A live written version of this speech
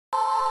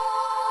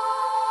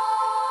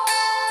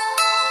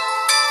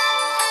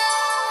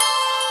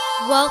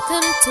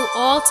Welcome to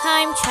All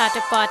Time Chatter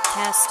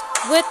Podcast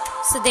with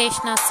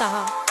Sudeshna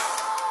Saha.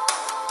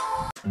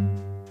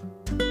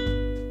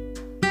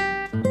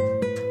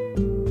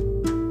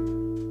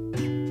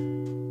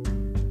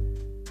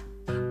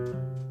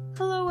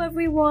 Hello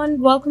everyone,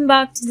 welcome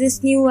back to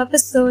this new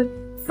episode.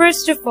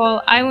 First of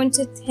all, I want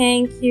to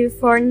thank you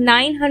for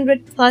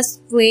 900 plus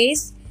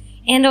plays.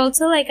 And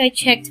also, I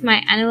checked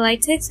my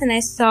analytics and I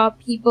saw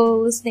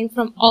people listening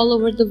from all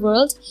over the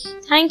world.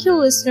 Thank you,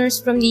 listeners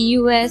from the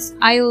US,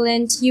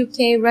 Ireland,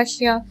 UK,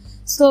 Russia,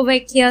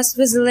 Slovakia,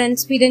 Switzerland,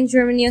 Sweden,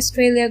 Germany,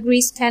 Australia,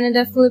 Greece,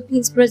 Canada,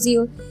 Philippines,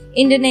 Brazil,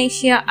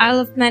 Indonesia, Isle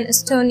of Man,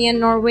 Estonia,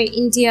 Norway,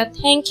 India.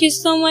 Thank you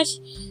so much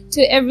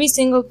to every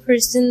single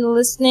person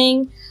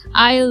listening.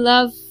 I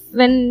love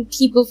when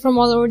people from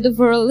all over the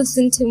world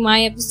listen to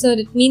my episode.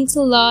 It means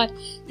a lot.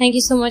 Thank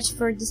you so much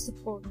for the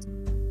support.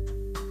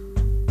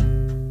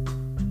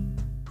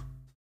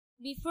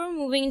 Before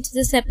moving into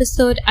this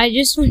episode, I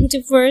just want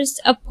to first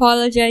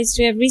apologize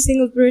to every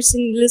single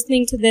person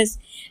listening to this,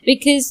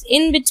 because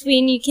in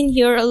between you can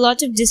hear a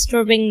lot of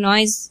disturbing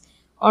noise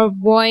or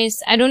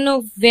voice. I don't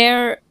know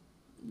where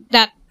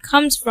that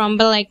comes from,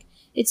 but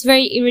it's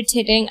very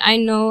irritating. I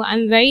know.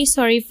 I'm very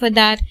sorry for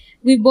that.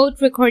 We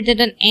both recorded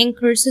on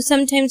Anchor, so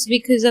sometimes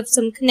because of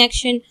some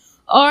connection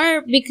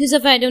or because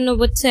of, I don't know,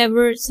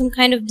 whatever, some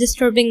kind of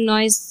disturbing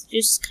noise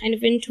just kind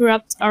of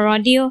interrupts our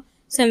audio.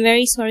 So I'm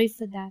very sorry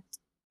for that.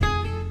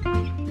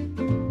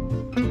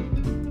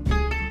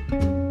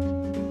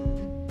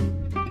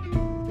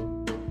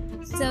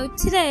 So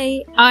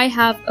today, I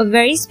have a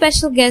very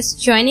special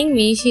guest joining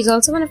me. She's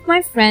also one of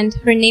my friends.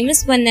 Her name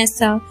is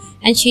Vanessa,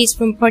 and she's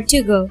from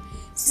Portugal.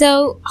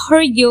 So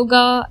her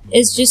yoga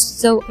is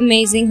just so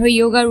amazing. Her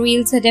yoga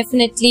reels are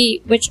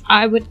definitely, which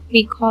I would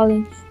be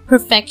calling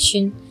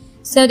perfection.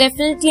 So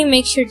definitely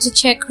make sure to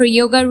check her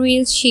yoga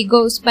reels. She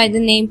goes by the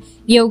name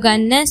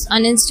Yoga-ness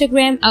on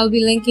Instagram. I'll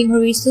be linking her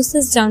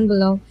resources down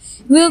below.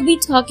 We'll be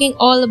talking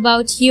all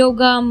about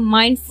yoga,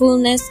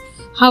 mindfulness,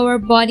 how our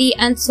body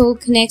and soul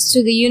connects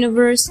to the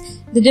universe,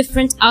 the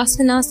different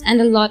asanas,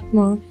 and a lot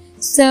more.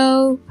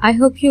 So, I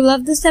hope you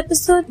love this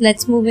episode.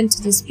 Let's move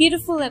into this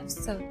beautiful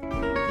episode.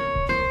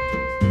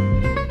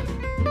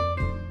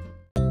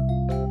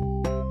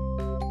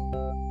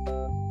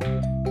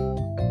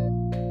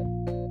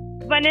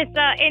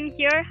 Vanessa in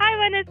here. Hi,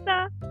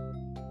 Vanessa.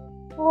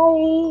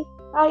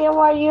 Hi, how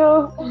are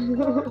you?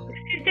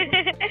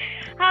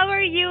 How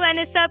are you,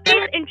 Vanessa?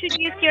 Please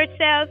introduce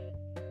yourself.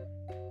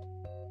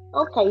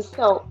 Okay,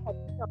 so,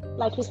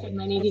 like you said,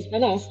 my name is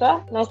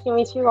Vanessa. Nice to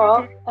meet you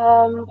all.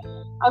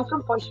 I'm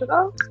from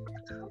Portugal,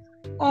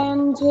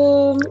 and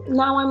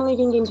now I'm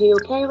living in the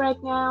UK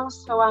right now,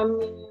 so I'm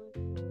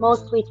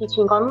mostly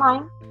teaching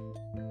online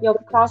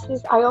yoga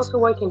classes. I also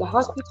work in the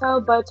hospital,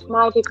 but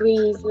my degree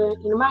is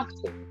in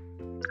marketing.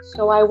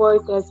 So I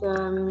worked as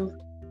a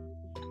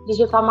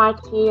digital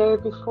marketer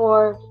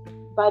before,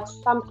 but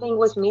something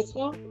was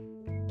missing.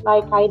 I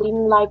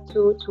didn't like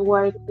to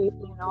work, in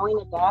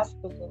a desk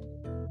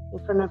in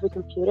front of a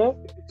computer.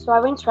 So I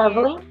went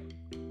traveling,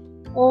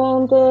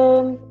 and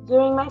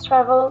during my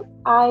travel,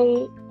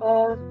 I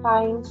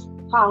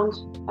found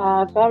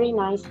a very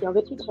nice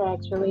yoga teacher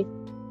actually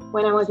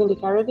when I was in the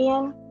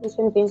Caribbean in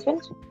St.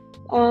 Vincent,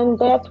 and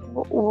that's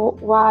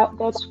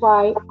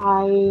why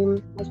I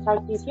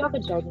started this yoga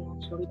journey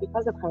actually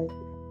because of her.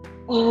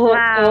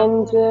 Wow.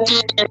 And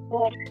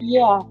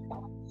yeah,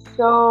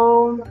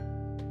 so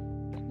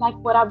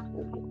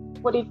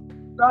what it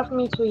brought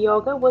me to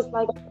yoga was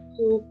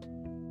to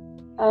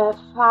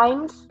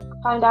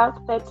find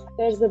out that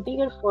there's a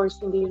bigger force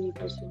in the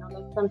universe,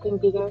 something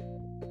bigger,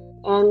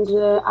 and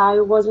I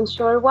wasn't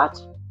sure what,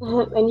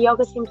 and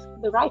yoga seems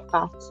the right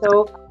path.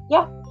 So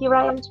yeah, here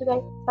I am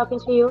today talking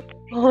to you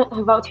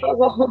about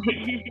yoga.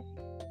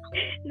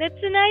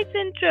 That's a nice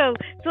intro.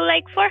 So,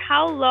 for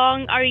how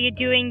long are you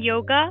doing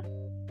yoga?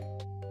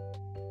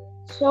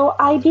 So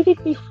I did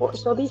it before.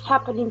 So this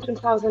happened in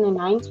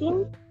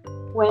 2019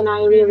 when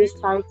I really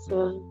started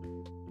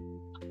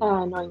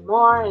knowing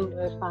more and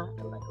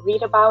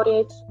read about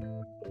it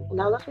and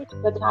all of it.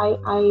 But I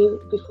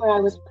before I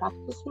was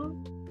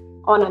practicing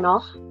on and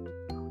off.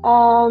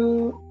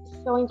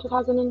 So in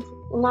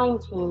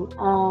 2019,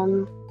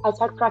 I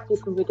started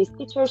practicing with this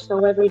teacher.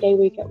 So every day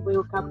we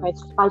woke up at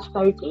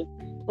 5:30,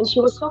 and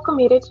she was so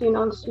committed. She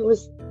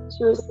was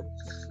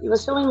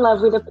so in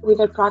love with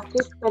her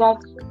practice that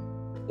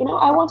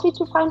I wanted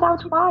to find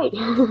out why.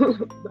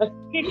 But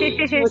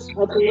she was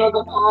sweating all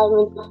the time,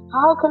 and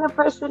how can a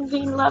person be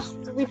in love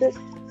with it?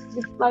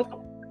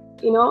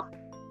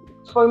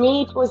 For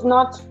me, it was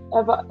not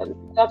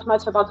that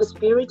much about the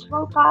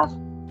spiritual path,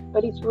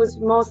 but it was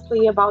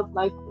mostly about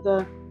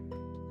the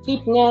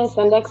fitness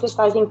and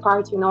exercising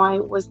part. I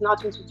was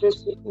not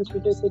introduced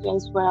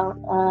as well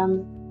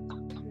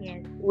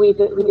Yes. with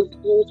the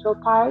spiritual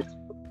part.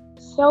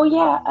 So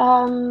yeah,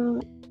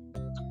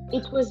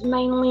 it was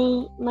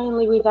mainly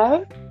with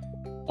her,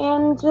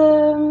 and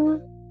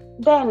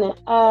then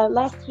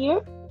last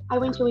year I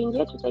went to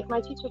India to take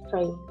my teacher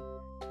training.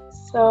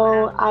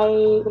 So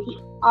I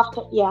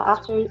after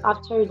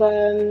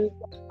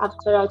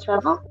I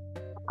travel,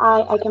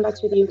 I came back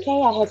to the UK.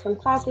 I had some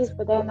classes,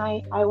 but then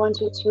I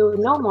wanted to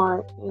know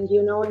more and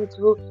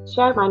to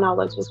share my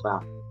knowledge as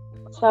well.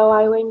 So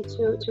I went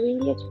to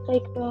India to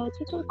take the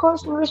teacher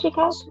course in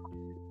Rishikesh,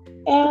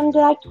 and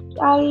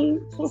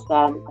since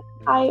then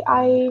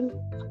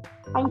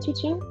I'm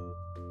teaching,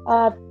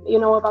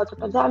 about the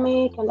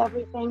pandemic and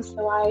everything.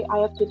 So I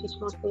have to teach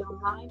mostly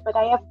online, but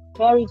I have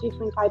very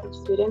different type of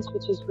students,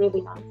 which is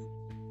really nice.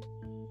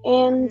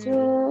 And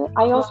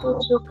I also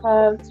took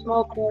a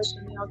small course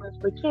in yoga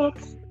for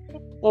kids,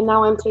 and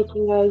now I'm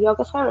taking a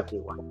yoga therapy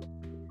one.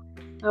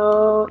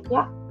 So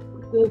yeah,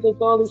 the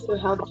goal is to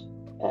help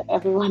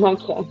everyone I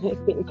can, I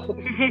think.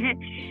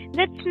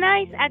 That's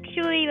nice.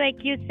 Actually,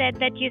 like you said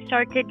that you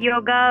started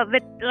yoga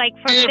with like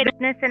for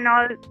fitness and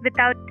all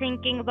without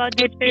thinking about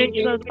the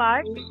spiritual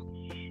part.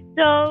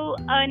 So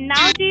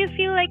now do you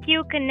feel like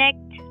you connect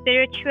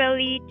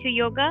spiritually to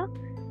yoga?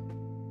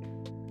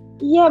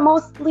 Yeah,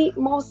 mostly.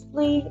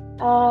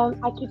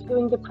 I keep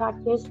doing the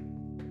practice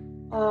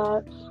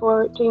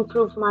to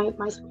improve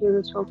my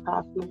spiritual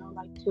path.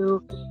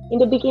 In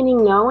the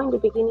beginning, no. In the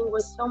beginning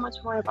was so much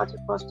more about the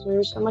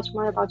posture, so much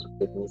more about the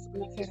fitness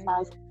and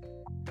exercise.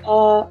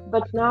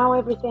 But now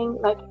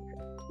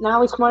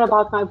now it's more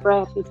about my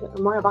breath. It's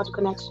more about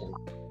connection.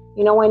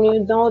 When you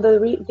know the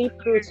deep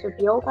roots of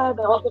yoga,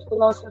 all the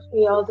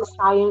philosophy, all the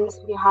science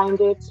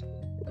behind it,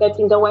 that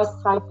in the West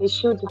side they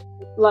should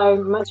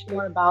learn much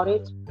more about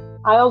it.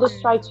 I always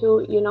try to,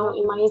 in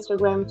my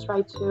Instagram,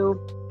 try to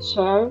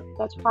share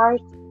that part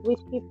with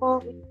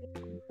people,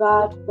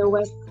 but the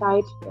West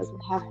side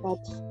doesn't have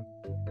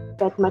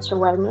that much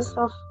awareness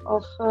of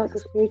the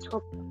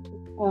spiritual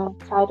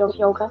side of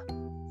yoga.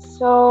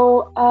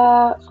 So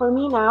for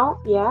me now,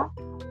 yeah,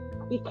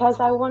 because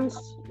I want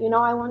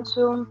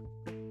to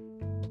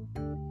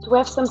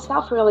have some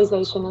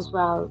self-realization as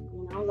well.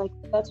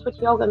 That's what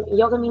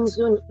yoga means: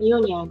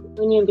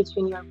 union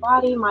between your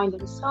body, mind,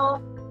 and soul,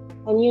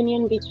 and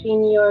union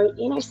between your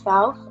inner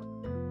self,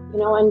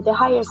 and the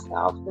higher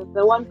self,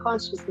 the one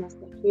consciousness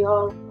that we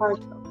all part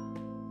of.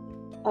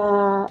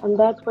 And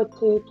that's what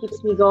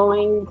keeps me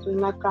going, doing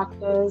my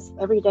practice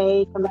every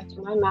day, come back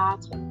to my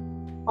mat,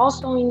 and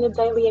also in the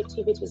daily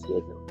activities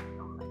you do.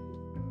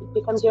 It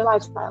becomes your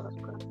lifestyle, of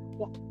course.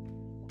 Yeah.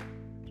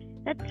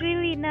 That's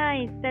really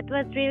nice. That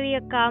was really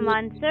a calm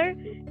answer.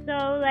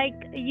 So, like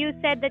you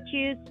said that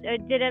you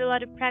did a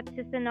lot of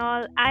practice and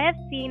all. I have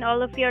seen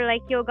all of your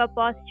like yoga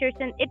postures,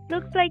 and it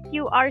looks like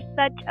you are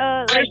such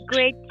a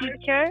great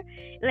teacher.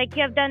 Like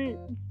you have done,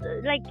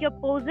 like your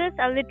poses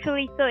are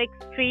literally so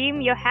extreme.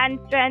 Your hand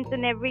strength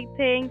and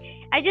everything.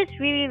 I just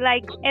really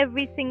like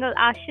every single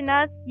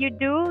asanas you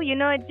do.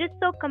 It's just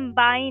so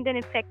combined and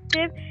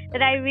effective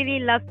that I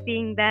really love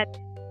seeing that.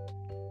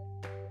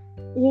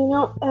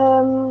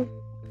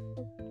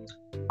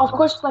 Of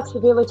course,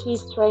 flexibility,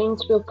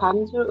 strength will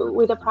come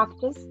with the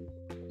practice,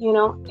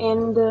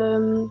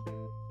 and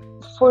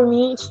for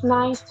me, it's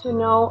nice to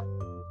know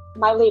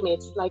my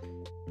limits, like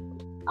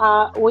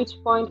which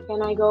point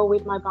can I go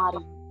with my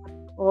body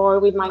or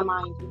with my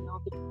mind,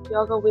 because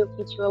yoga will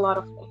teach you a lot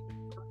of things.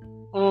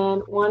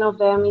 And one of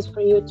them is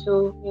for you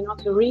to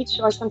reach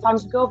or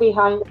sometimes go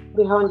behind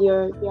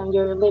your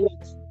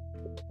limits.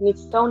 And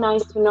it's so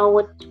nice to know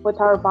what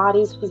our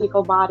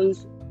physical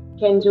bodies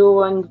can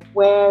do and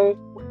where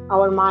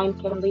our mind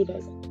can lead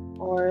us,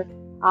 or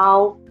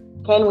how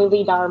can we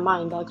lead our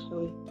mind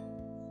actually.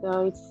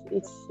 So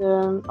it's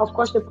of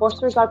course the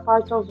postures are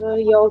part of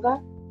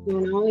yoga,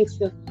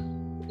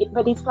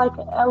 but it's like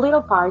a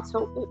little part.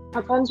 So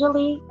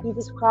Patanjali, he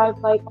described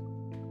like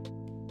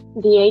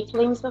the 8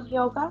 limbs of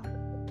yoga,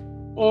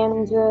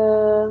 and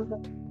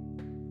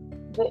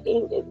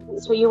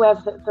so you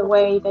have the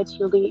way that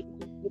you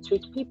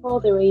treat people,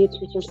 the way you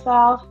treat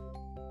yourself.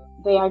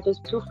 They are the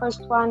 2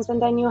 first ones,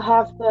 and then you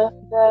have the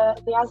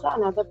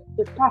asana, the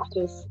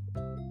practice,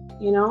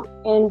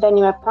 and then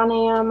you have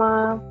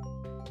pranayama,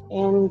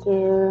 and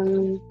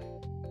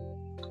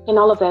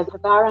all of that, the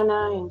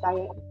dharana and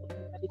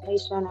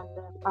meditation, and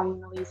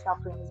finally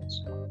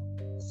self-realization.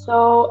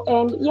 So,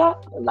 and yeah,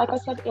 like I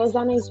said,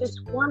 asana is just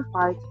one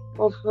part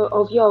of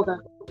yoga.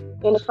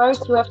 And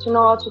first, you have to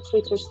know how to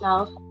treat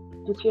yourself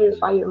and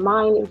purify your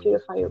mind and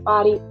purify your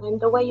body, and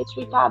the way you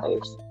treat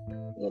others.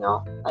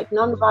 Like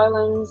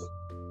non-violence,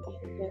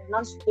 and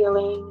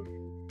non-stealing,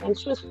 and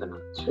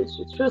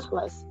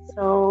truthfulness.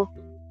 So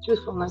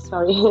truthfulness.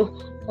 Sorry.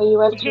 So you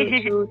have to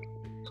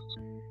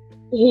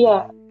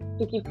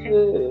keep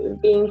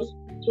being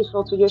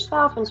truthful to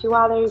yourself and to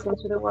others and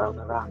to the world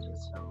around you.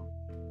 So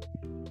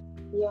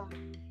yeah.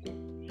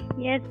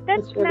 Yes,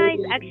 that's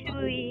nice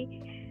actually.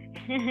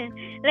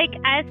 Like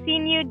I've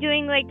seen you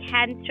doing like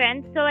hand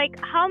strength. So like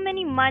how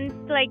many months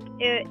like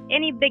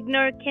any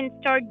beginner can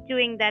start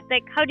doing that?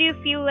 Like how do you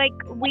feel like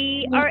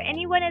we or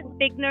anyone as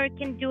beginner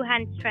can do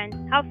hand strength?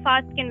 How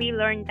fast can we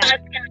learn that?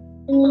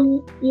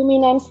 You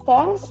mean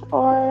handstands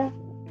or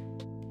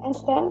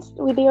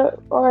with your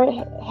or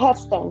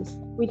headstands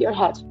with your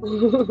head?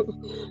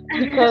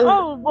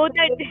 Oh, both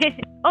are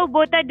Oh,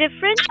 both are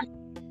different?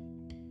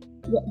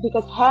 Yeah,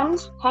 because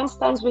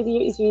handstands with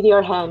you is with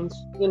your hands,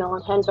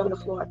 hands on the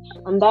floor,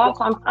 and that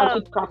I Oh.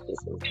 keep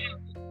practicing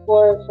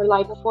for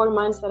like 4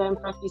 months that I'm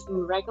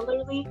practicing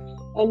regularly,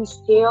 and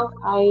still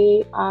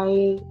I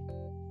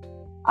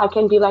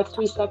can be like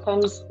 3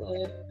 seconds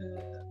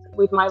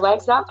with my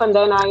legs up, and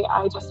then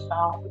I just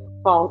fall.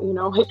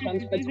 I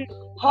can't. But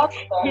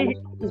headstand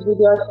is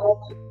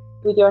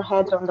with your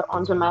head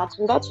on the mat,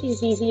 and that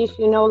is easy if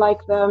you know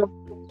like the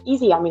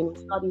easy. I mean,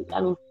 it's not.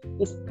 I mean,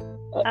 it's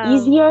Oh.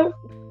 easier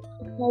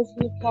because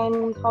you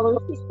can follow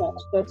easy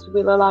steps that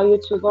will allow you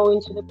to go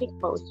into the peak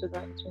pose to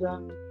the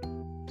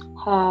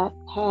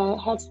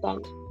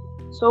headstand.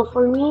 So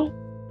for me,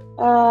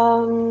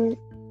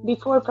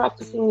 before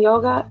practicing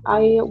yoga,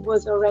 I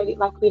was already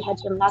like we had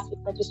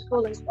gymnastics at the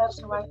school and stuff,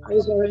 so I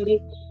was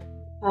already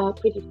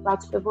pretty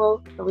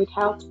flexible, so it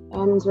helps.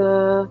 And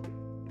uh,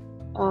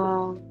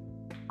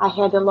 I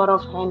had a lot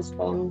of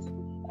headstands.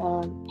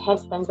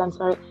 I'm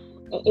sorry,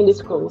 in the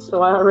school,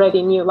 so I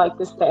already knew like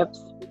the steps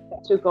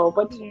to go.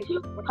 But Yeah. if you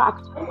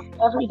practice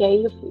every day,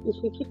 if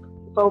you keep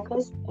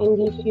focused, and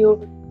if you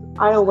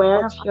are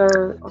aware of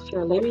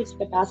your limits,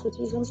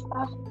 capacities, and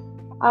stuff,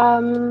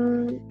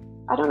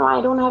 I don't know.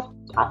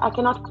 I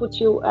cannot put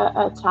you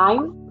a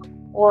time,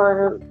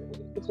 or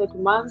it take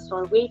months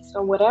or weeks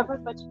or whatever.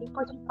 But the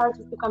important part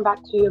is to come back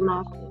to your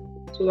mat,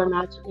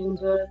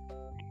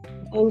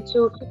 and to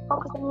keep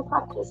focused on your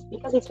practice,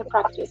 because it's a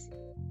practice.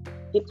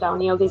 Deep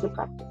down, yoga is a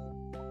practice.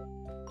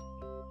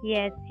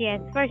 Yes, yes,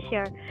 for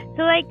sure.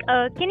 So, like,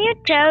 can you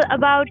tell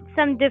about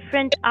some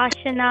different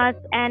asanas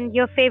and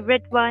your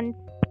favorite ones?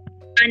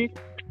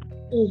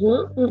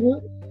 Mm-hmm, mm-hmm.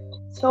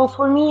 So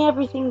for me,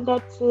 everything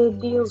that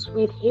deals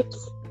with hips,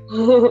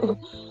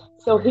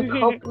 so hip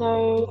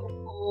openers,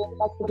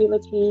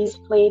 flexibility,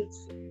 splits,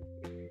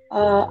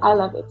 I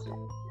love it.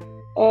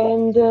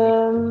 And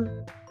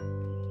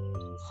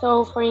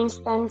so, for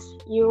instance,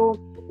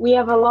 we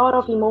have a lot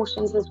of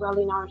emotions as well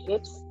in our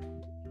hips.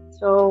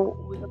 So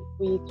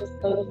we just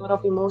play a lot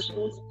of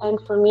emotions, and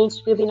for me,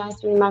 it's really nice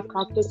during my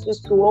practice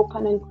just to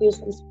open and clear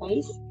some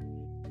space.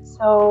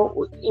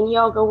 So in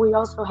yoga, we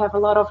also have a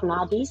lot of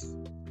nadis.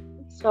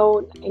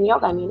 So in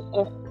yoga, I mean,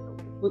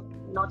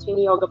 not in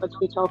yoga, but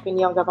we talk in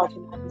yoga about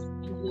the nadis.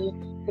 And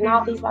the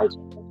nadis are just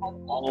like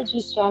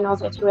energy channels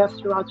that you have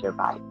throughout your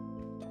body.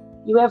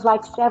 You have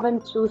like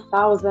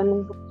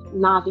 7,000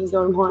 nadis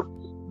or more,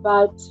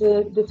 but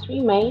the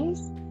three mains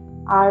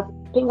are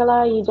Pingala,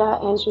 Ida,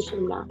 and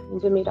Sushumna in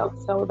the middle.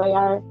 So they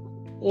are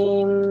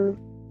in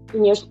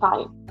your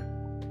spine.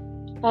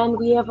 And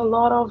we have a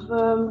lot of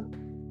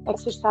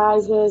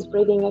exercises,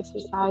 breathing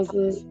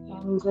exercises,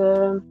 and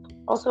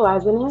also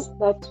asanas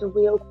that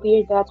will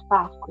clear that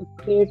path, will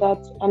clear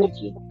that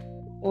energy,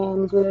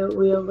 and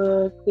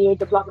will clear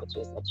the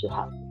blockages that you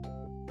have.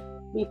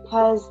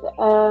 Because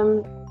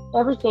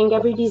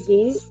every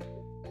disease,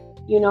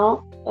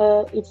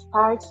 it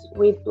starts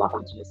with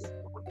blockages,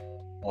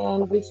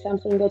 and with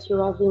something that you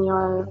have in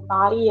your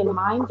body and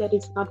mind that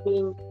is not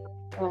being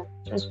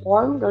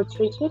transformed or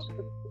treated,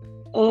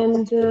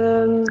 and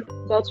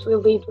that will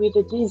lead with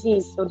a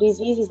disease. So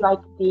disease is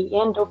like the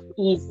end of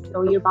ease,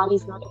 so your body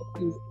is not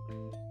at ease.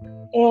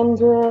 And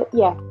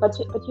but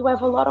you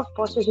have a lot of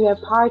postures. You have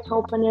heart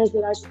openers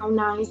that are so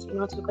nice,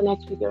 to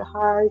connect with your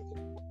heart.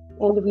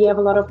 And we have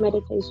a lot of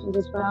meditations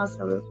as well.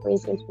 So for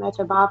instance,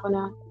 Metta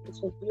Bhavana,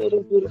 it's a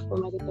very beautiful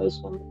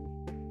meditation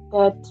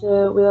that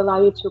will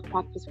allow you to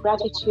practice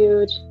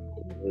gratitude,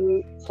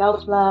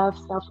 self-love,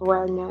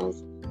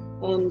 self-awareness,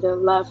 and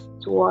love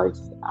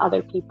towards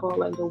other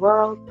people and the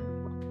world.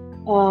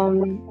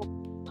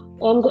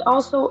 And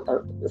also,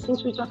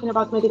 since we're talking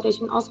about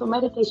meditation, also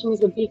meditation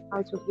is a big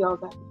part of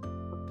yoga.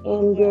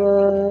 And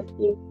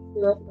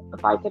it's a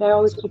part that I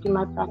always keep in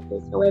my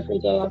practice. So every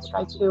day I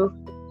try to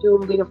do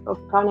a bit of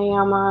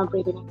pranayama,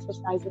 breathing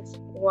exercises,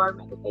 or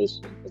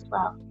meditation as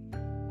well.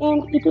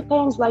 And it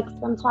depends, like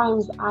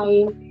sometimes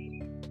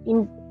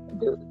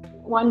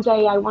one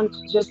day I want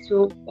just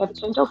to have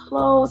gentle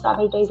flows,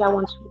 other days I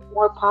want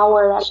more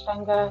power,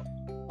 Ashtanga,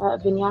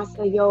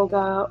 Vinyasa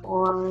yoga,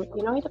 or,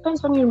 it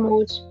depends on your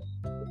mood.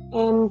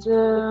 And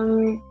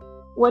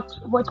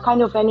what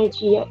kind of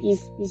energy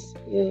is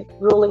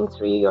rolling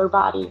through your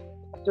body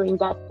during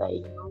that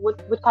day?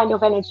 What kind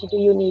of energy do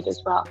you need as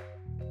well?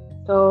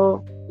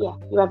 So yeah,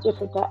 you have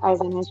different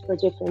asanas for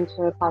different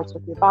parts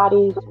of your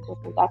body, for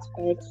different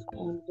aspects,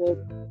 and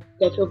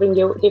that will bring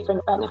you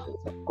different benefits,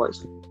 of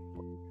course.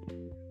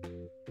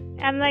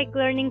 I'm like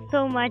learning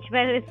so much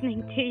by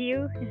listening to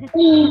you.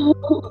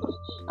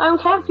 I'm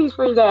happy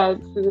for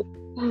that.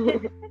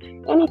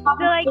 Any So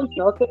comments? like,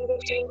 Okay,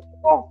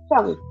 yeah,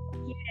 tell me.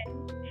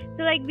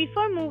 so like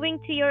before moving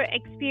to your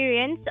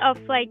experience of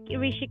like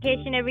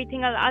Rishikesh and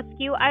everything, I'll ask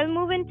you. I'll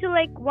move into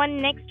like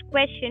one next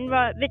question,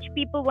 which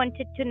people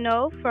wanted to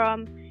know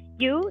from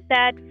you.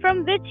 That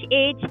from which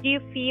age do you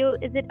feel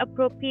is it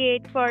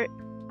appropriate for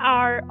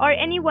or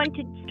anyone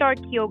to start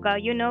yoga?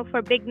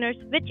 For beginners,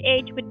 which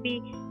age would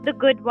be the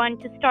good one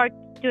to start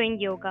doing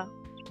yoga?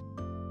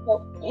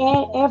 So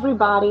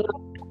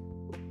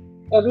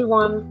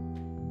everyone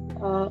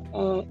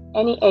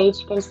any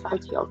age can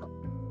start yoga.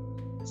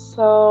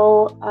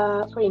 So,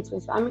 for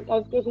instance, I'm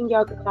giving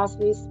yoga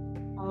classes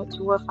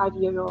to a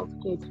 5-year-old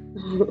kid.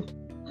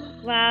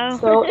 Wow.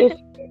 So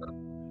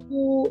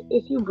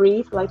if you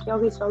breathe, like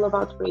yoga is all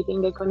about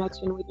breathing, the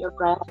connection with your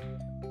breath,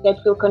 that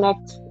will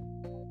connect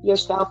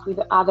yourself with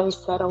the other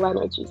subtle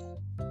energies.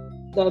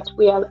 That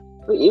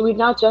we're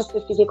not just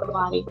the physical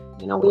body.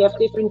 You know, we have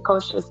different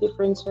koshas,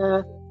 different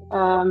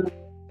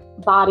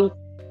body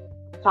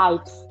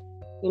types.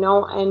 You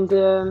know, and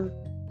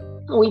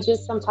we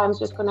just sometimes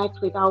just connect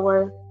with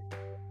our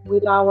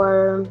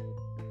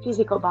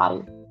physical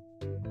body.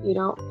 You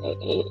know,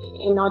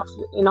 and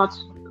not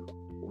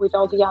with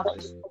all the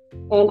others.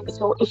 And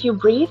so if you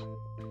breathe,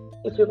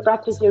 if you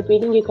practice your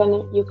breathing, you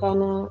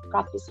can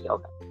practice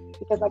yoga,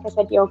 because like I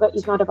said, yoga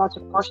is not about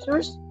the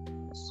postures.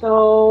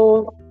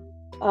 So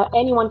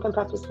anyone can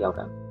practice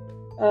yoga.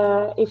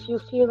 If you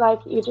feel like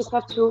you just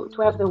have to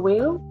have the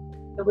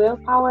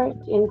willpower,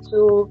 and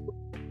to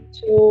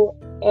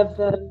have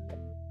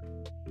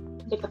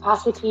the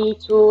capacity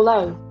to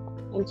learn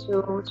and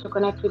to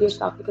connect with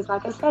yourself, because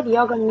like I said,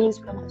 yoga means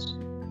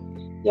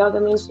connection, yoga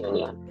means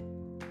union.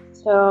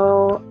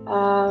 So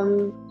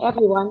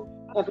everyone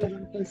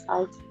can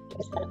start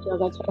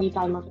yoga at any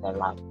time of their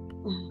life.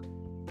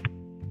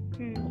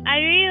 I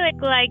really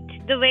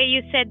liked the way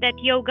you said that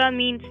yoga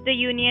means the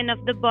union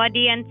of the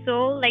body and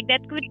soul. Like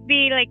that could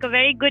be like a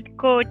very good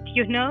quote,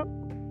 you know?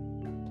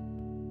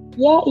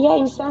 Yeah.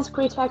 In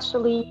Sanskrit,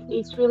 actually,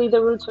 it's really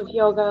the root of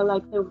yoga.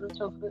 Like the root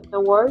of the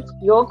word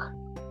yog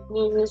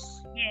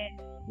means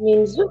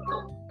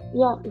yoga.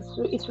 Yeah,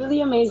 it's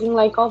really amazing.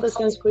 Like all the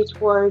Sanskrit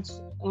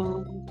words,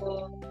 and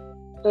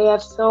they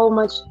have so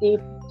much deep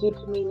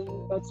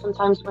meaning that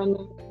sometimes when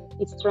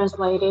it's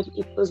translated,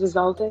 it loses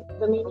all the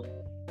meaning.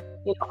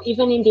 You know,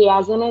 even in the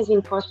asanas,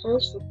 in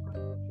postures,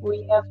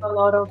 we have a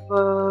lot of.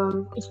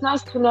 It's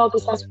nice to know the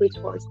Sanskrit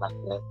words, like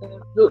the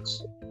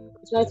roots.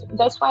 It's nice.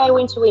 That's why I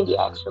went to India,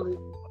 actually,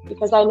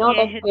 because I know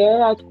that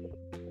there I can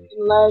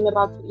learn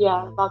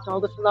about all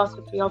the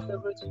philosophy of the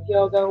roots of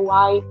yoga,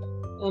 why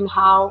and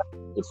how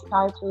it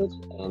started,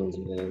 and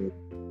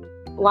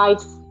why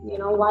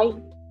why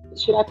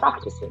should I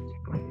practice it?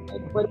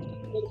 Like what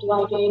do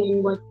I gain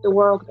and what the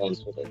world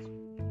gains with it?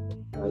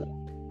 So, yeah.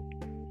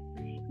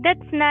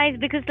 That's nice,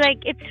 because like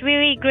it's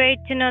really great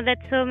to know that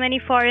so many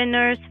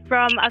foreigners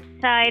from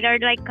outside are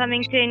like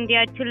coming to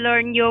India to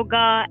learn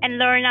yoga and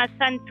learn our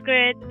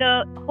Sanskrit,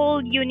 the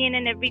whole union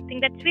and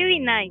everything. That's really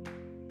nice.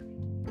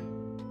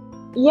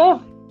 Yeah.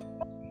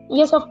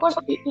 Yes, of course,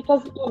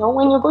 because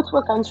when you go to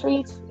a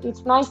country,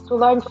 it's nice to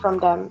learn from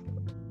them,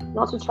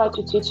 not to try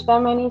to teach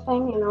them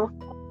anything.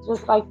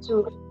 Just like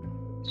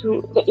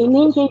in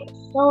India,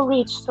 it's so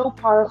rich, so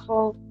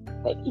powerful.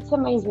 It's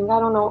amazing. I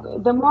don't know.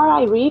 The more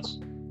I read,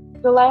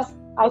 the less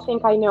I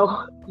think I know.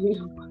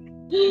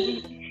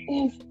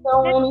 And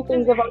so many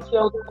things about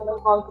yoga,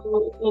 about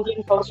the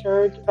Indian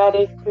culture,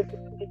 Vedic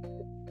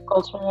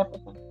culture,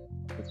 everything.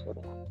 It's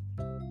really nice.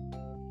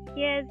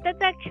 Yes,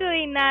 that's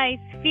actually nice.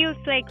 Feels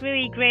like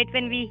really great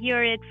when we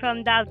hear it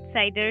from the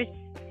outsiders.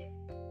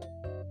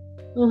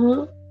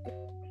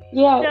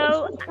 Yeah,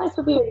 so, it's nice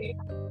to be.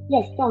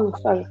 Yes, tell me.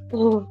 Sorry.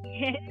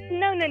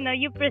 No.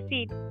 You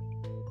proceed.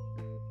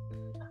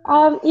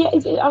 I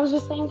was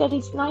just saying that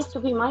it's nice to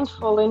be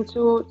mindful and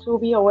to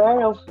be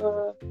aware of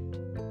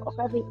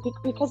everything,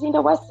 because in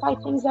the West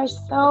side things are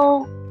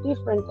so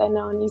different than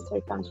on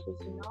Eastern countries.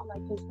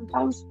 Like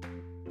sometimes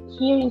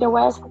here in the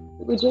West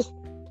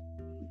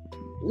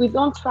we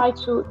don't try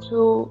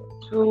to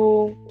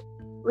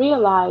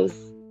realize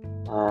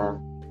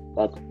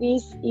that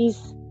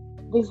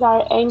these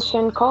are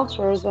ancient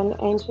cultures and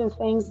ancient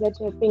things that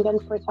have been done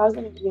for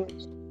thousands of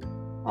years,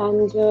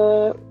 and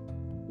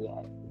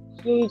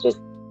here you just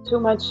too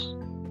much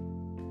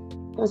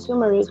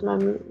consumerism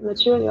and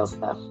material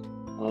stuff,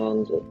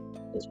 and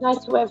it's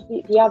nice to have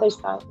the other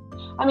side.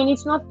 I mean,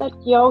 it's not that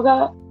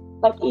yoga,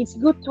 like it's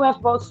good to have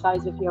both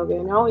sides of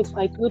yoga, it's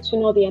like good to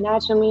know the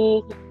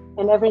anatomy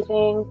and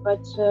everything,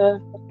 but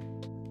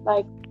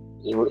like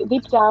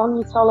deep down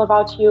it's all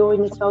about you,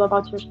 and it's all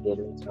about your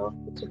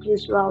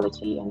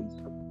spirituality, and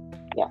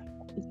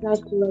it's nice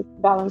to like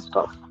balance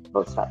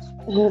both sides.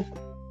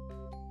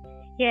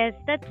 Yes,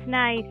 that's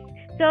nice.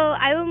 So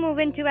I will move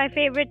into my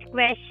favorite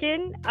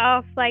question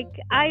of like,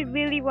 I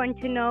really want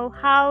to know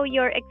how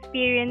your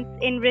experience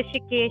in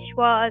Rishikesh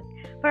was,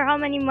 for how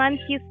many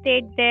months you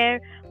stayed there,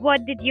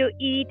 what did you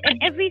eat, and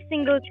every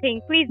single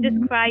thing. Please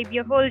describe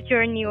your whole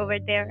journey over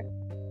there.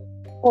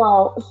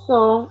 Wow.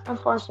 So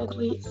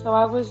unfortunately,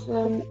 I was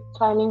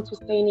planning to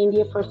stay in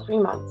India for 3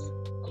 months.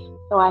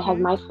 So I had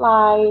my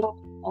flight,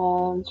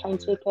 train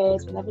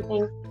tickets and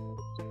everything.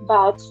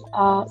 But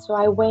so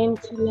I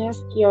went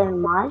last year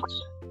in March,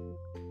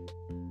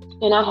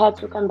 and I had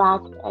to come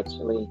back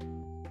actually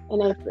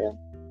in April.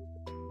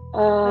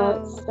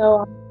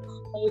 So I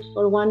stayed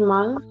for 1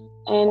 month,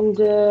 and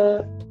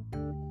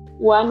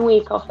 1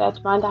 week of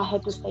that month I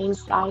had to stay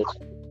inside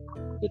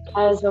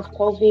because of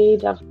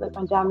COVID, of the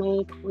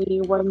pandemic.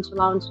 We weren't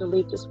allowed to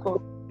leave the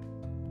school.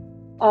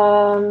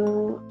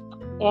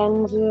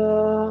 And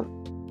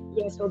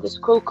yeah, so the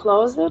school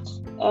closed it,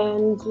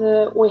 and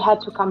we had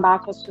to come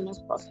back as soon as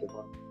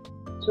possible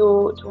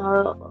to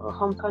our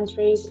home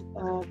countries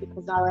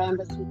because our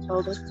embassy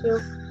told us to.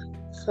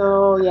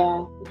 So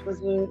yeah, it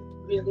was a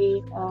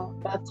really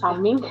bad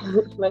timing,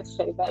 let's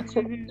say that.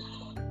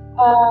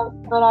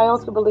 But I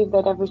also believe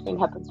that everything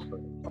happens for a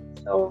reason,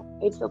 so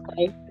it's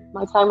okay.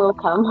 My time will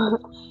come.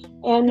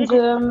 And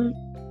so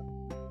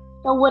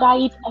would I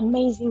eat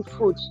amazing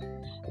food?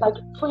 Like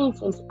for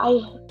instance,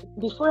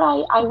 before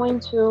I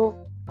went to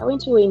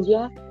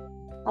India,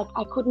 like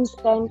I couldn't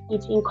stand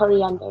eating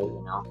coriander,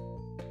 you know.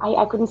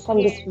 I couldn't stand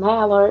the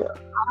smell, or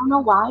I don't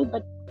know why,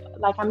 but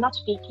like I'm not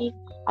picky.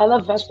 I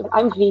love vegetables.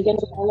 I'm vegan,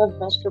 so I love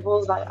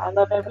vegetables. I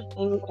love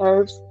everything,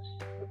 herbs,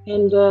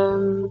 and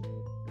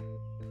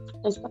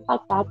stuff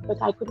like that. But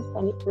I couldn't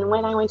stand it. And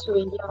when I went to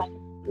India, like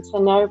it's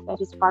an herb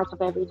that is part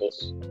of every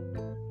dish.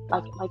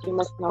 Like you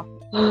must know.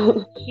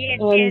 And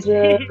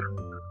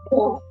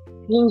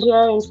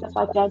ginger and stuff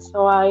like that.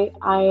 So I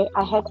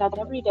had that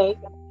every day.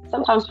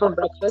 Sometimes for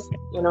breakfast,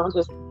 you know,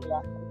 just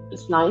yeah,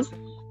 it's nice.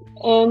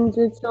 And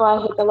so I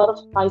had a lot of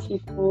spicy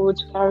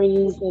food,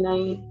 curries, and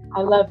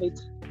I love it.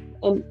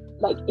 And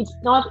like it's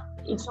not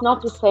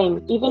the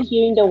same. Even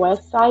here in the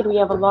West Side, we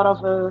have a lot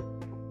of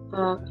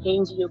here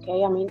in the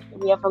UK. I mean,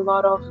 we have a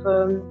lot of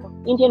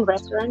Indian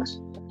restaurants,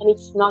 and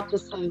it's not the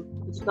same.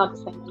 It's not the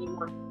same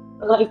anymore.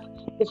 Like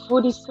the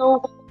food is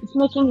it's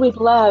making with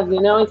love, you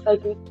know. It's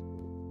like it's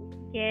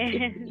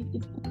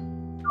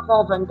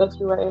heaven that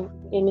you are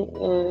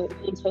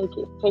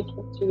take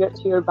it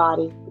to your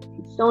body.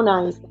 It's so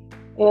nice.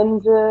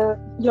 And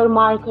your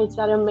markets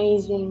are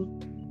amazing.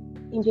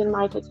 Indian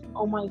markets,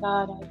 oh my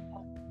god,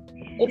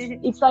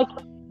 it's like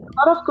a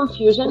lot of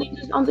confusion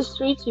on the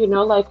streets, you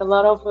know, like a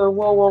lot of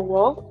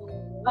whoa.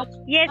 But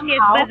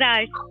somehow,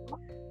 bazaars.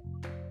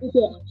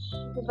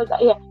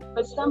 Yeah,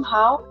 but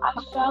somehow I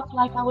felt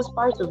like I was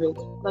part of it.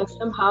 Like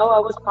somehow I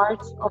was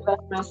part of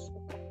that mess.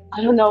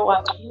 I don't know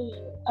what.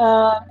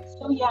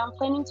 So yeah, I'm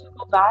planning to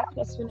go back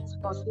as soon as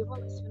possible,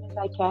 as soon as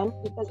I can,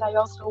 because I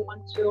also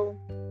want to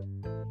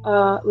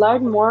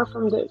learn more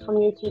from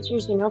your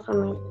teachers, you know,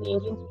 from the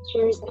Indian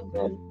teachers and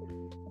the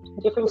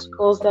different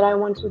schools that I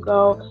want to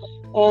go,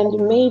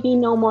 and maybe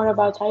know more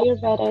about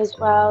Ayurveda as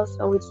well.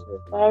 So it's a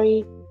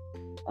very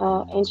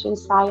ancient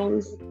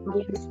science,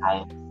 Indian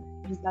science.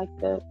 It's like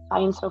the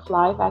science of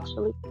life,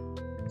 actually.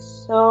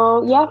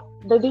 So yeah,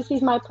 this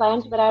is my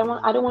plans, but I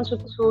don't want to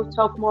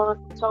talk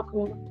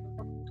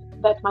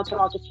that much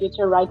about the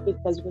future, right?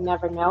 Because we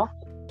never know.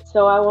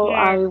 So I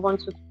want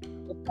to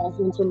be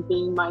present and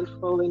being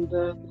mindful in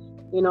the,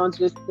 you know,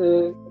 just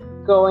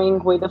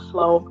going with the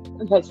flow.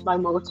 That's my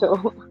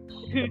motto.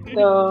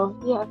 So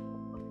yeah.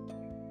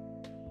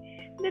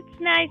 That's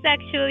nice,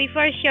 actually,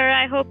 for sure.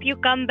 I hope you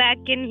come back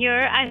in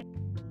here.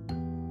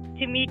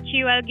 To meet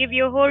you, I'll give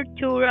you a whole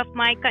tour of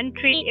my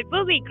country. It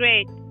will be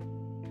great.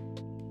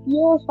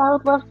 Yes, I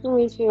would love to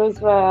meet you as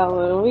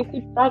well. We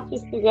could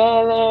practice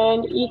together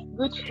and eat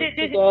good food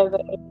together.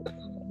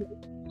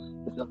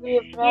 It will be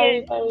a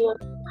very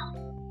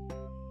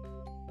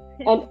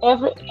and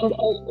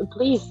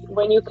please,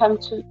 when you come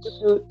to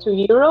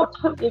Europe,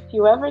 if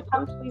you ever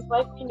come, please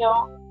let me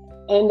know,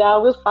 and I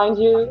will find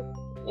you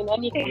in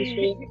any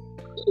country.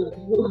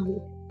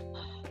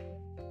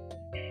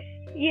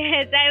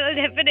 Yes, I will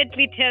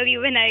definitely tell you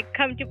when I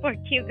come to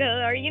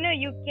Portugal or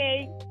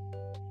UK.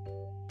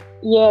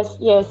 Yes.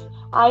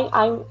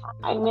 I'm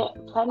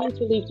planning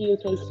to leave the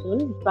UK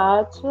soon,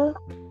 but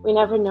we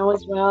never know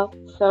as well.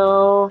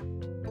 So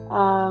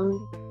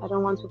I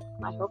don't want to put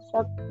my hopes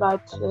up,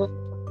 but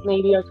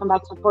maybe I'll come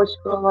back to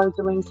Portugal or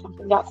doing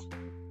something else.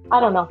 I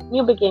don't know.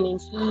 New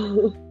beginnings.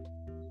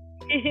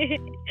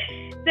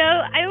 So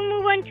I will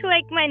move on to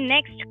like my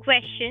next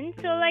question.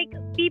 So like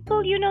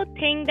people,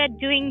 think that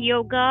doing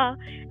yoga,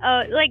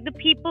 like the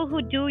people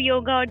who do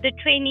yoga or the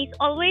trainees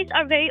always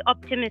are very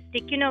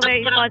optimistic,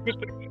 very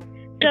positive.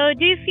 So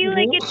do you feel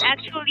like it's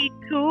actually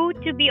true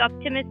to be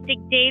optimistic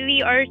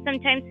daily, or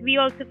sometimes we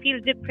also feel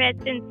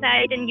depressed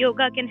inside and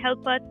yoga can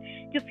help us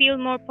to feel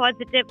more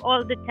positive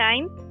all the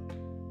time?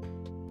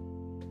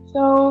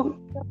 So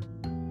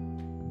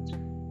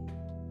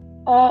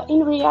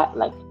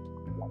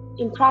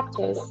in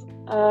practice,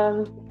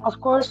 of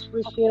course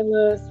we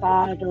feel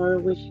sad, or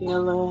we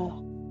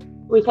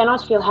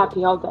cannot feel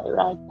happy all day,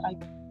 right?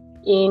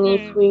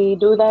 If we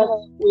do that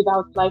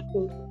without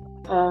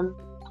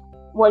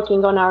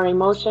working on our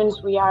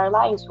emotions, we are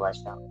lying to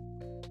ourselves.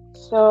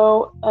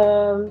 So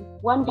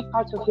one big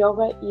part of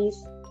yoga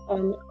is,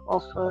 and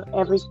of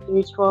every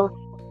spiritual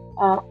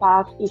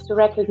path, is to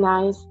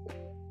recognize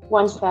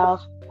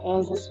oneself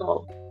as a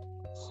soul.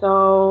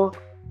 So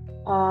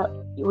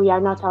we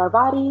are not our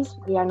bodies,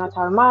 we are not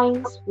our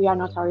minds, we are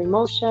not our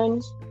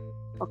emotions.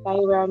 Okay,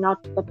 we are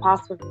not the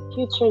past or the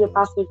future. The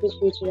past or the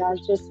future are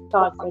just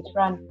thoughts that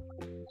run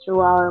through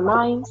our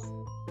minds.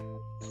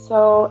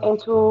 So, and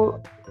to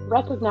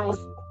recognize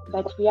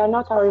that we are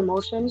not our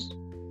emotions,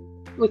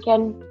 we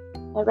can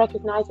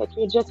recognize that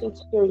we just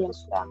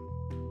experience them.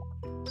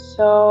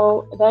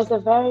 So there's a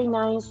very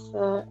nice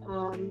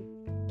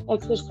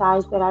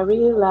exercise that I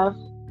really love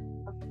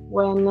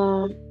when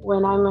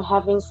I'm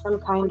having some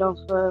kind of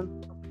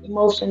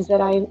emotions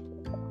that I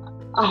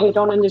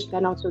don't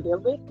understand how to deal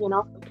with,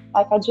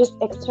 like I just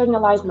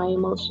externalize my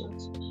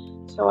emotions.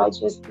 So I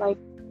just like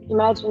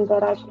imagine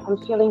that I'm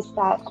feeling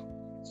sad.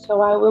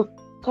 So I will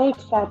take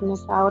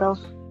sadness out of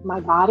my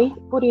body,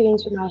 put it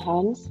into my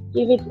hands,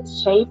 give it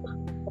shape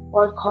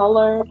or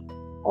color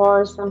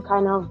or some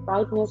kind of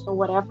brightness or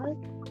whatever.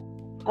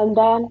 And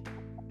then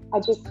I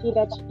just see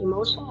that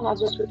emotion and I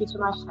just repeat to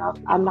myself,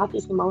 I'm not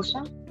this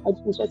emotion. I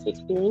can just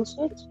experience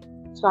it.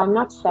 So I'm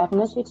not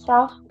sadness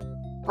itself.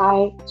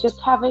 I just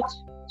have it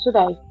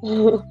today.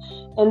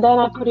 And then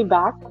I put it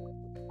back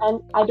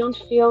and I don't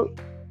feel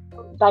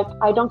like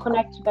I don't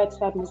connect to that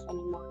sadness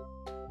anymore,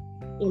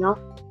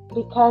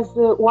 because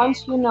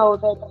once you know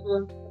that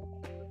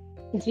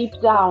deep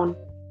down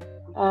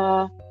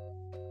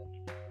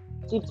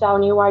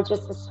you are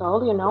just a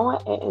soul, and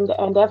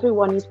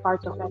everyone is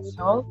part of that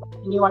soul,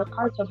 and you are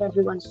part of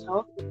everyone's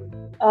soul,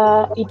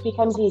 it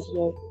becomes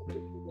easier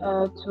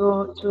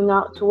to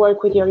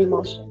work with your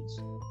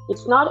emotions.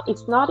 It's not.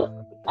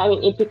 I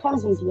mean, it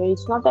becomes easier.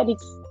 It's not that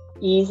it's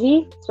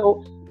easy.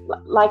 So,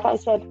 like I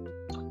said,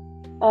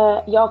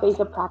 yoga is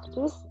a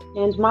practice,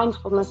 and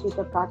mindfulness is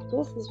a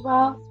practice as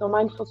well. So,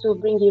 mindfulness will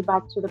bring you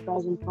back to the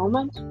present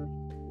moment.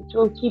 It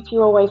will keep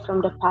you away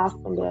from the past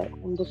and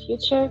the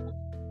future,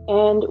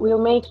 and will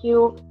make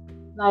you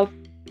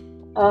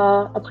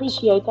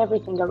appreciate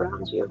everything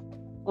around you.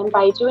 And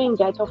by doing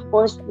that, of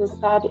course, the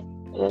sad,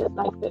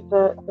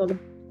 the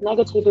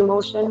negative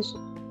emotions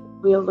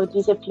will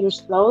disappear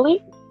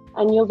slowly,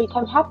 and you'll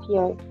become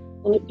happier.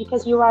 And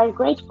because you are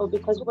grateful,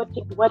 because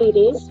what it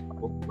is,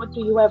 what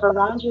do you have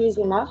around you is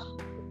enough.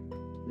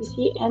 You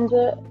see, and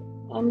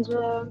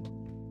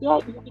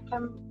you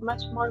become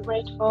much more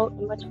grateful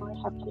and much more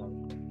happier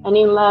and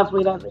in love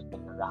with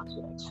everything around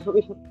you.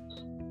 Actually.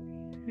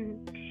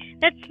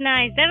 That's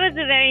nice. That was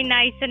a very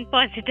nice and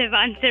positive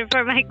answer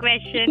for my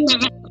question.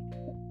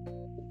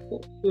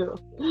 Thank you.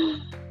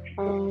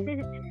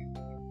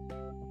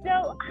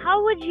 So,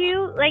 how would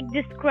you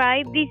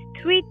describe these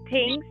three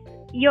things: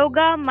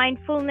 yoga,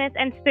 mindfulness,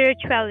 and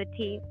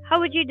spirituality? How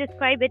would you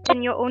describe it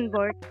in your own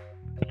words?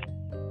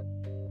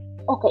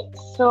 Okay,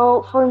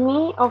 so for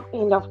me,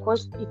 and of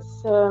course,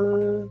 it's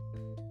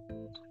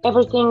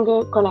everything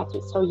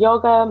connected. So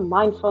yoga,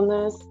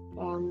 mindfulness,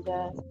 and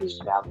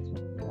spirituality.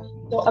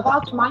 So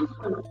about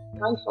mindfulness,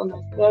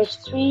 there's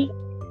three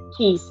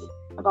keys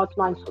about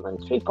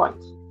mindfulness, 3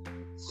 points.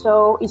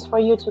 So it's for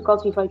you to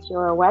cultivate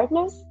your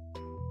awareness.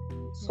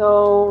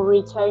 So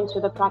return to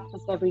the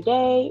practice every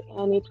day,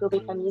 and it will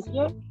become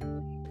easier.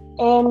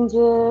 And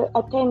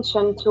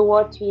attention to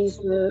what is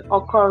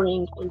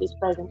occurring in this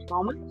present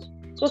moment.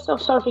 Just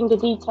observing the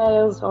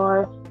details,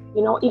 or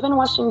even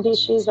washing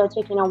dishes or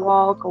taking a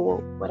walk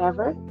or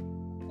whatever.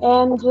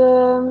 And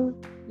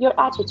your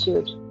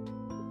attitude.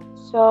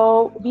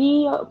 So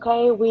be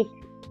okay with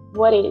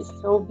what is.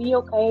 So be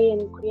okay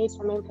and create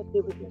some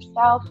empathy with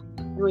yourself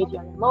and with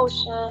your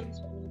emotions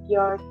and with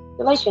your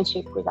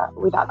relationship with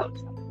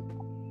others.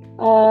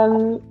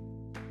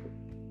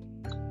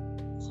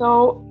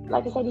 So,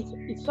 like I said,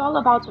 it's all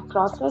about the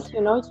process.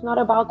 It's not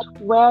about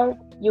where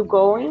you're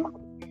going.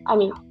 I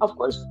mean, of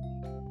course,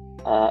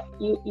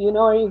 you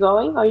know where you're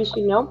going, or you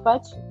should know,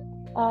 but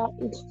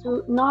it's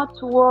not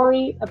to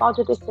worry about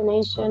the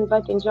destination,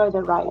 but enjoy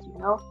the ride.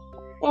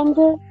 And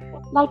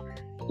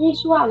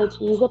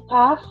spirituality is a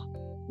path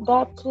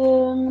that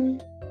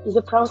is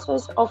a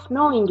process of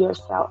knowing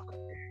yourself,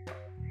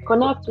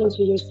 connecting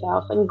to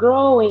yourself, and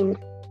growing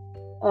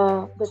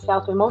the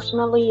self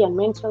emotionally and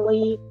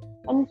mentally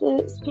and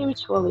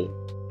spiritually.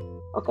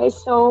 Okay,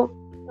 so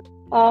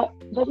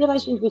the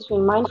relation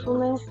between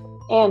mindfulness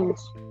and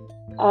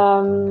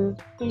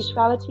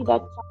spirituality,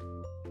 that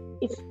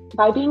it's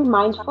by being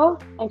mindful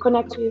and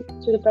connect to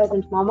the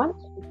present moment,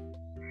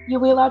 you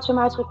will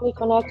automatically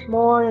connect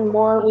more and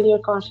more with your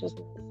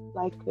consciousness,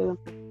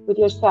 with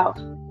yourself,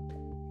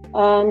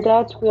 and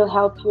that will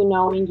help you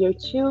knowing your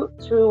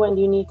true and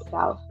unique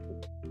self,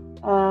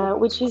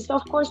 which is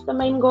of course the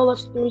main goal of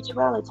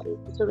spirituality,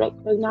 to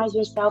recognize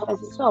yourself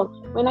as a soul.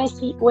 When I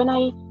say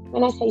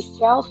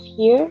self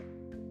here,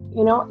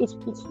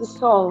 it's the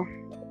soul.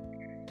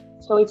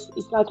 So it's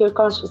like your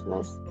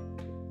consciousness,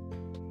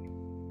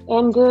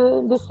 and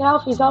the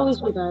self is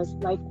always with us.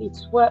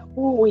 It's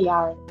who we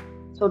are.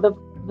 So the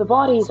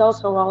body is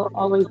also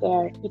always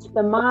there. It's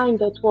the mind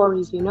that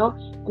worries, And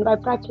by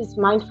practice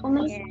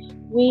mindfulness,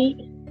 we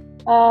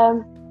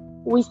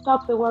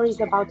stop the worries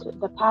about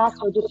the past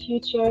or the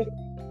future.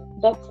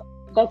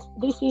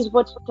 This is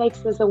what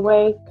takes us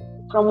away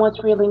from what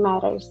really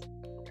matters.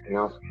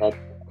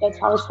 That's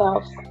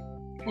ourselves.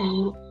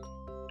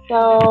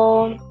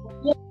 So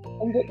yeah,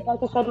 and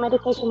like I said,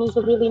 meditation is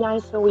really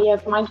nice. So we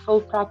have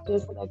mindful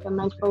practice, like a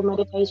mindful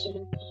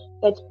meditation,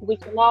 that we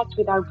connect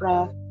with our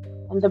breath.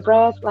 And the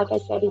breath, like I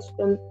said, is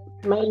the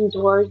main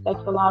door that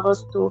allows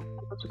us to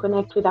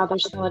connect with other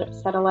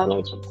subtle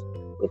energies,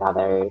 with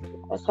other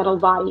subtle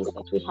bodies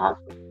that we have.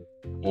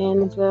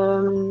 And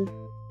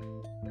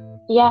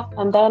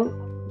and then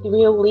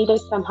will lead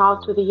us somehow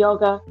to the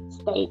yoga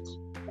state.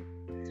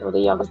 So the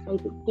yoga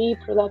state is deep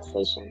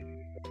relaxation.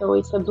 So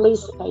it's a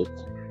bliss state.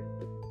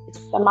 It's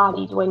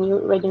samadhi when you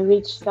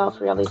reach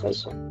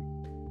self-realization,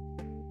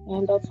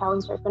 and that's how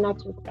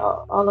interconnected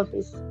all of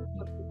this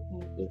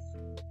is.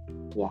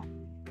 Yeah.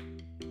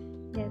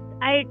 Yes,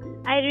 I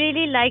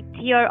really liked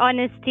your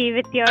honesty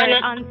with your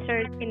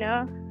answers.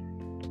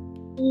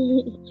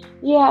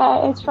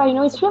 Yeah, it's right.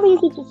 It's really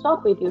easy to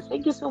talk with you.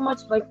 Thank you so much.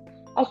 Like,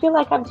 I feel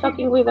like I'm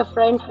talking with a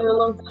friend for a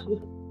long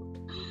time.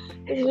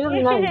 It's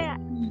really nice.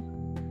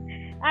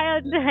 I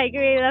also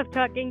really love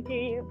talking to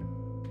you.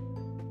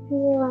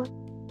 Yeah,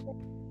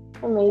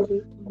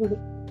 amazing.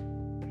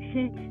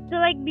 So,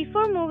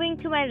 before moving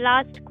to my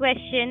last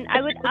question,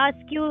 I would ask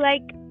you,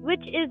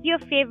 which is your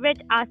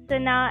favorite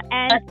asana,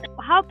 and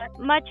how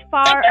much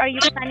far are you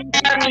planning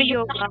to do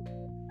yoga?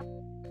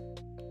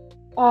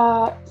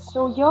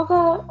 So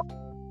yoga,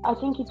 I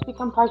think it's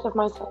become part of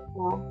myself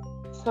now.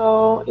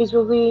 So it's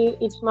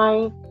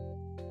my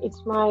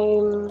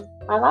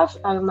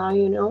lifestyle now.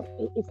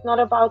 It's not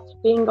about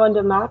being on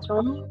the mat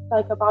only. It's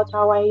like about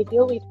how I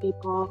deal with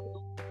people,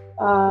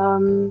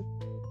 how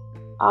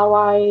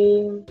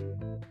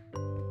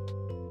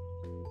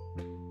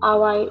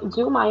I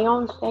do my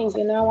own things,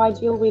 and how I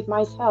deal with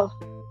myself,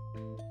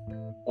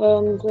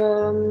 and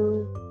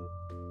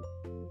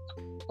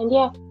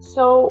yeah.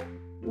 So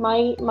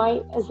my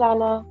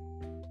asana,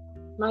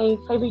 my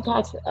favorite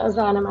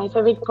asana, my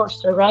favorite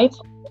posture, right?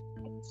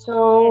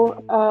 So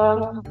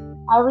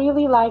I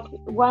really like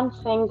one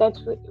thing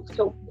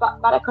so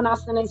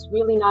Baddha is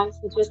really nice.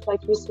 It's just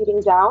like you're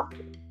sitting down,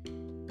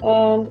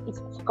 and it's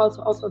called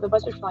also the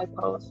butterfly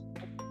pose,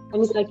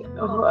 and it's like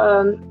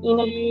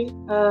inner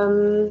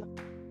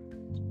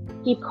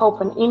hip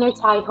open, inner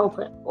thigh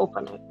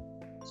opener.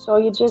 So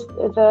you just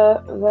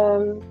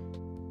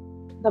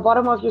the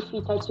bottom of your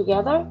feet are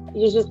together.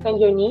 You just bend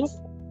your knees.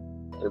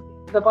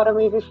 The bottom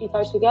of your feet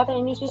are together,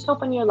 and you just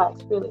open your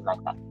legs, really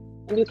like that.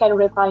 And you can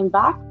recline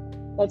back.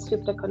 That's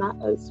Supta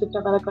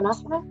Baddha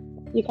Konasana.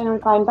 You can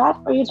recline back,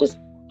 or you just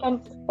can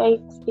stay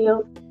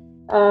still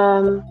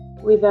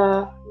with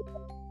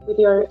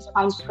your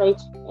spine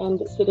straight and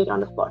seated on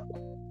the floor.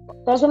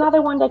 There's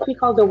another one that we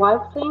call the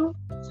wild thing.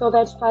 So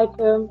that's like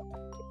the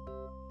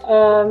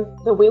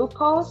wheel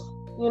pose,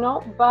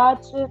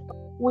 but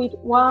with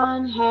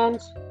one hand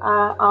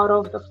out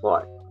of the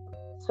floor.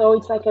 So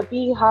it's like a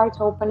big heart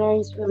opener.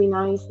 It's really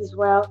nice as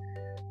well,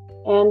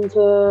 and it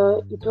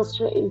will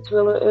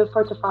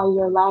fortify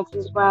your legs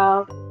as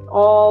well,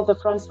 all the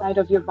front side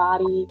of your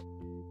body.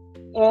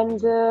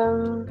 And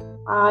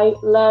I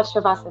love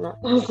Shavasana.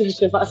 So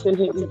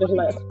Shavasana is the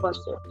last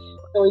posture.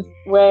 So it's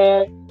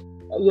where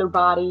your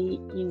body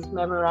is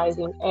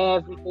memorizing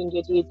everything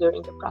you do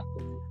during the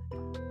practice,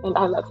 and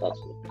I love that.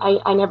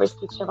 I never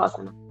skip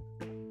Shavasana.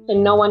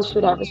 And no one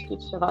should ever skip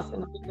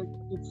Shavasana, because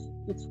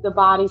it's the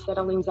body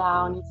settling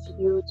down. It's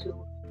you to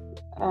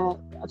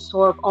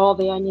absorb all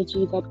the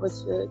energy that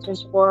was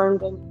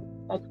transformed and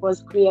that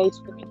was created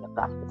during the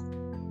practice.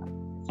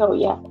 So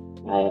yeah,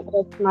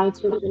 that's my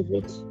two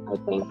favorites, I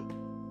think,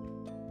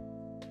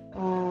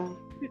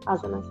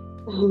 asanas.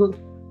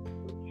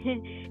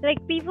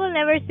 People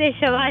never say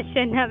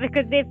Shavasana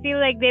because they feel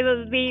like they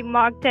will be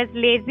marked as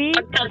lazy,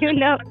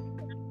 Yeah.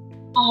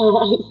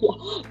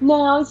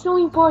 No, it's so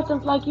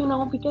important,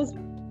 because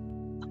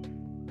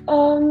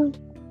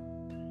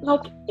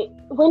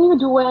when you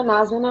do an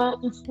asana,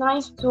 it's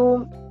nice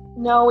to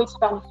know its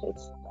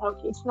benefits.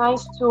 It's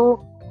nice to,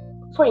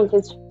 for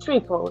instance,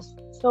 tree pose.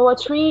 So a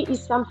tree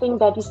is something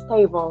that is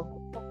stable,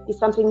 is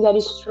something that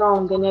is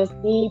strong and has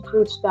deep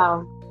roots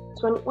down.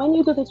 So when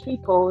you do the tree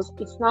pose,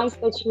 it's nice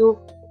that you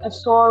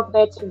absorb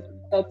that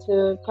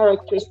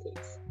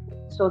characteristics,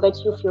 so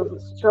that you feel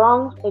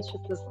strong, that you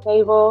feel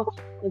stable,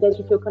 and that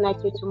you feel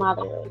connected to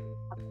Mother Earth.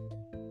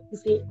 You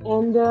see,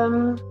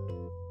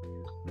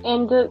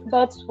 and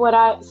that's what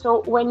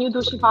so when you do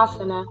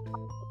Shavasana,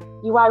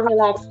 you are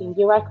relaxing,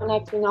 you are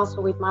connecting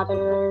also with Mother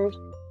Earth,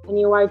 and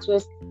you are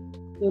just,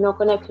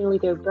 connecting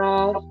with your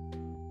breath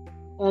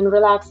and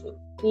relaxing,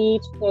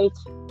 deep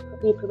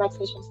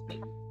relaxation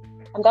state.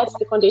 And that's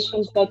the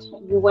conditions that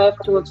you have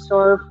to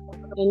absorb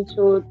and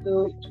to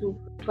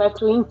have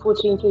to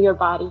input into your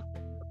body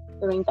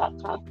during that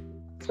time.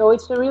 So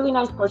it's a really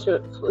nice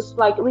posture. It's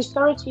like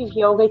restorative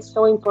yoga, it's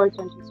so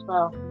important as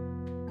well.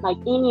 Like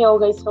in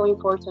yoga, it's so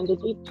important, the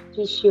deep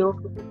tissue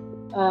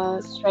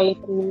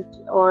straightened,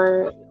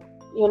 or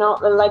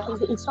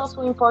it's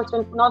also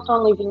important, not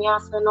only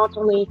vinyasa, not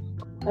only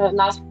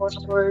nice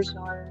postures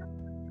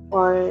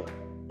or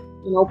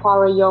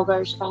power yoga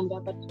or stand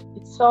up, but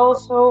it's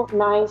also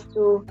nice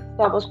to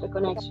establish the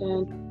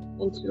connection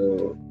and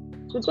to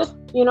just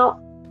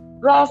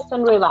rest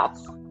and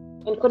relax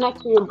and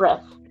connect to your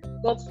breath.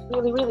 That's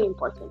really, really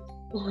important.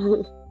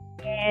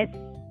 Yes.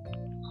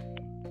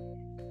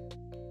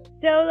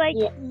 So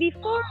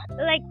before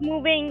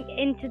moving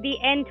into the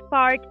end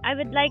part, I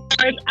would like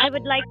to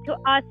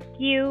ask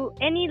you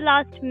any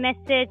last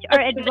message or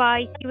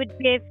advice you would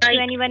give to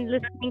anyone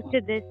listening to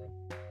this.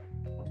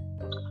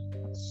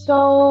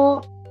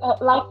 So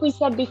like we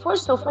said before,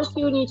 so first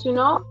you need to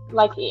know,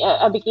 like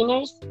a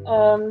beginner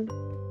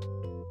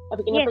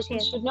Yes, person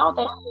yes. should know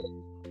that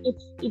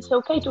it's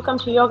okay to come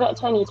to yoga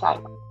at any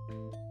time.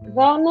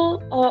 Then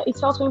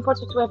it's also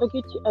important to have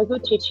a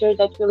good teacher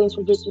that will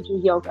introduce you to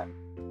yoga.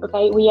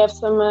 Okay, we have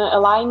some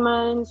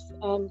alignments,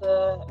 and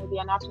the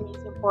anatomy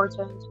is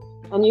important,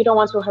 and you don't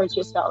want to hurt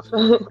yourself,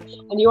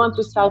 and you want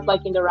to start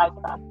like in the right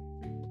path.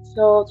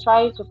 So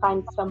try to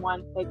find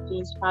someone that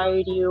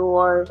inspired you,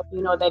 or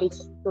that it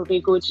will be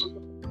good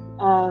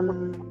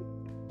um,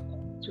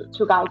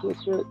 to guide you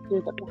through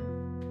the path.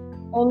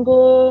 And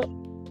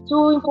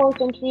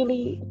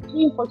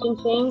three important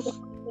things,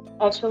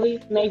 actually,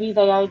 maybe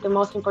they are the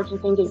most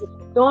important thing, is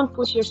don't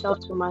push yourself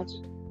too much.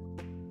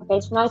 Okay,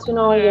 it's nice to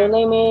know your Yeah.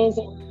 limits,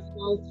 and it's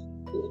nice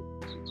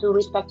to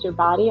respect your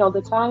body all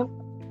the time,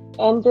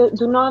 and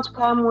do not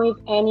come with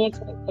any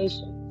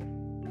expectations.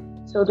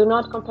 So do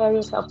not compare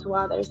yourself to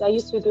others. I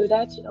used to do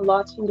that a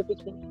lot in the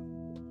beginning,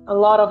 a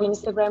lot of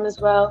Instagram as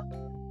well,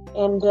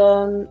 and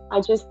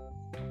I just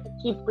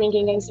keep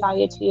bringing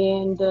anxiety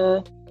and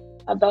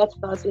bad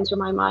thoughts into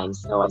my mind.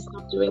 So I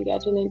stopped doing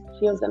that, and it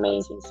feels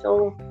amazing.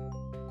 So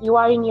you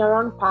are in your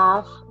own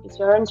path, it's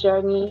your own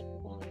journey,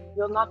 and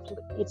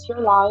it's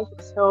your life.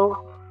 So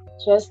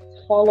just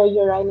follow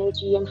your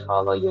energy and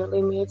follow your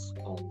limits,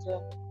 and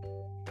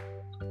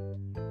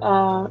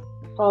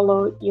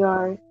follow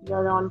your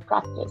own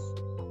practice,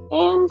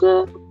 and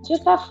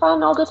just have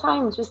fun all the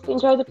time. Just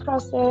enjoy the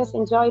process,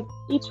 enjoy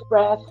each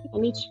breath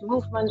and each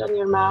movement on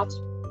your mat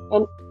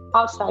and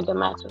outside the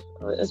mat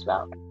as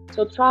well.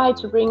 So try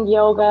to bring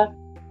yoga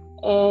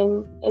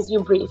and as you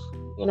breathe,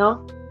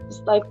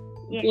 just like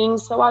Yes. being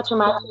so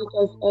automatic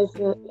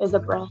as a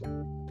breath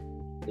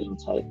being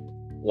taken.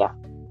 Yeah.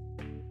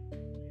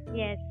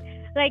 Yes.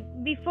 Like,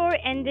 before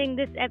ending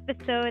this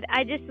episode,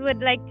 I just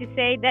would like to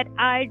say that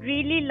I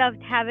really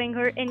loved having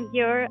her in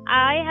here.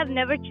 I have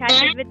never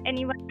chatted with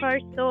anyone for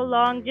so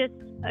long, just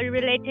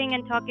relating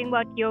and talking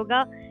about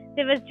yoga.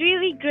 So it was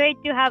really great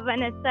to have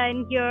Vanessa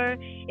in here.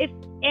 If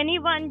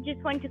anyone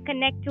just want to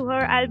connect to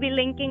her, I'll be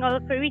linking all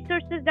of her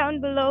resources down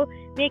below.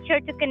 Make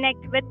sure to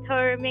connect with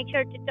her. Make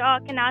sure to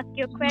talk and ask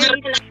your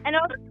queries. And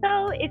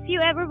also, if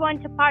you ever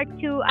want a part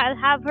 2, I'll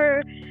have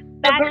her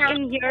back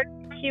in here.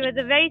 She was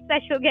a very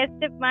special guest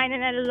of mine,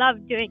 and I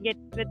loved doing it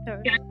with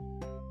her.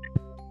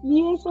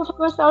 Yes, of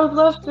course. I would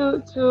love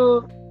to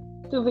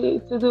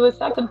do a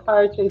second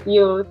part with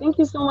you. Thank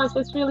you so much.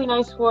 That's really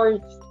nice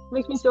words.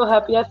 Make me so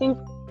happy. I think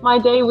my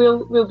day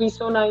will be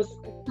so nice.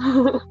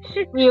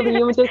 Really,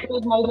 you just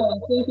made my day.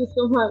 Thank you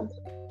so much.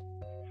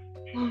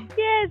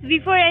 Yes,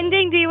 before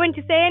ending, do you want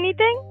to say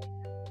anything?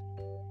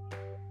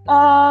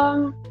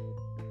 Um,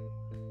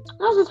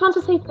 I just want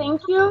to say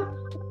thank you.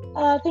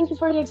 Thank you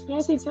for the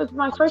experience. It's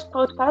my first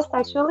podcast,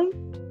 actually.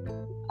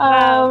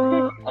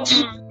 Wow.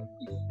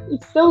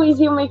 It's so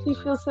easy. You make me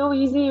feel so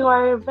easy. You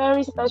are a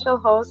very special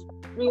host,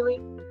 really.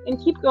 And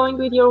keep going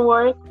with your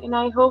work. And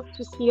I hope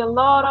to see a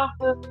lot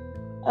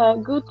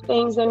of good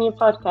things on your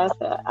podcast.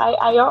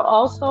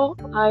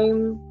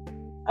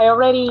 I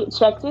already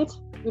checked it,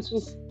 which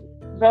is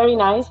very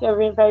nice. You're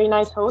a very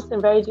nice host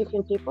and very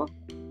different people.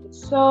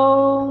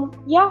 So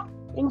yeah,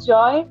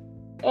 enjoy,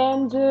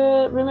 and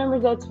remember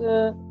that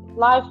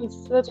life is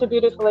such a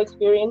beautiful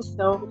experience.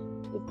 So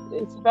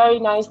it's very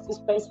nice to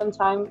spend some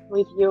time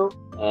with you,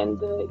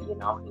 and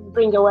and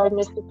bring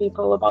awareness to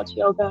people about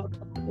yoga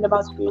and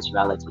about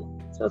spirituality.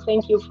 So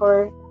thank you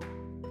for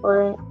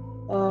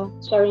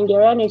sharing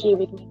your energy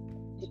with me.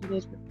 Thank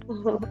you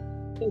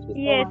so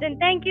Yes, much. and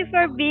thank you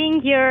for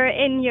being here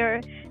in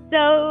here.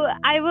 So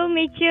I will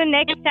meet you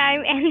next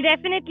time, and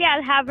definitely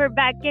I'll have her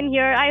back in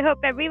here. I hope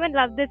everyone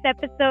loved this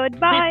episode.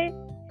 Bye.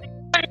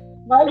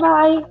 Bye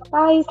bye.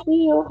 Bye.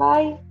 See you.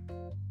 Bye.